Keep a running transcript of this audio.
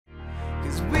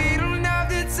'cause we don't have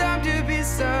the time to be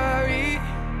sorry.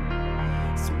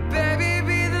 So baby,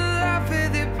 be the love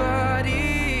of the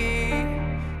party.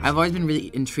 I've always been really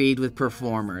intrigued with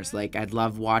performers. Like, I'd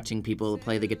love watching people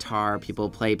play the guitar, people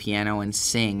play piano and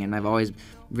sing, and I've always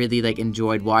really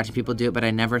enjoyed watching people do it, but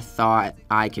I never thought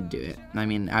I could do it. I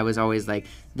mean, I was always like,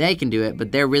 they can do it,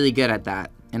 but they're really good at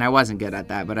that, and I wasn't good at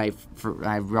that. But I've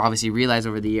obviously realized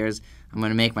over the years I'm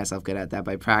going to make myself good at that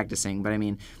by practicing. But I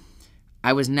mean,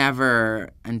 I was never,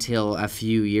 until a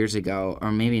few years ago,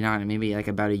 or maybe not, maybe like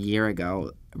about a year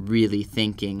ago, really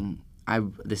thinking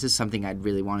this is something I'd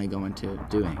really want to go into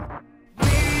doing.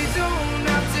 We don't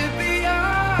have to be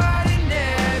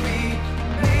ordinary.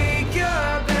 Make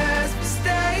your best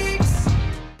mistakes.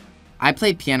 I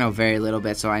played piano very little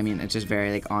bit, so I mean, it's just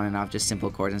very on and off, just simple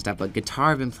chords and stuff. But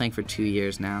guitar I've been playing for 2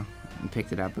 years now, and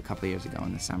picked it up a couple years ago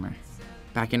in the summer.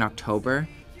 Back in October,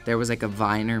 there was a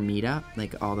Viner meetup,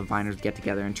 all the Viners get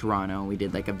together in Toronto, and we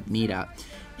did a meetup.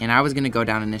 And I was gonna go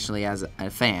down initially as a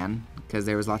fan, because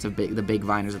there was lots of the big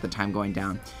Viners at the time going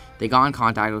down. They got in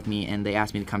contact with me and they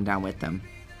asked me to come down with them.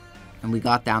 And we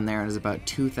got down there, and it was about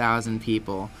 2,000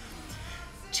 people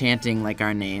chanting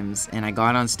our names. And I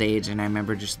got on stage, and I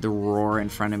remember just the roar in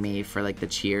front of me for the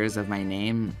cheers of my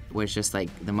name was just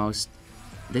the most.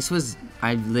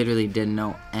 I literally didn't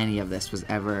know any of this was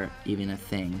ever even a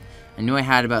thing. I knew I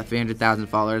had about 300,000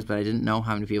 followers, but I didn't know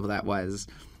how many people that was.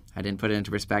 I didn't put it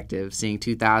into perspective. Seeing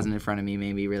 2,000 in front of me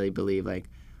made me really believe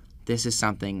this is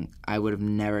something I would have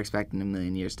never expected in a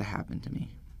million years to happen to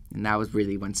me. And that was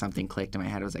really when something clicked in my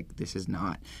head. I was like, this is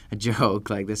not a joke.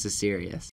 This is serious.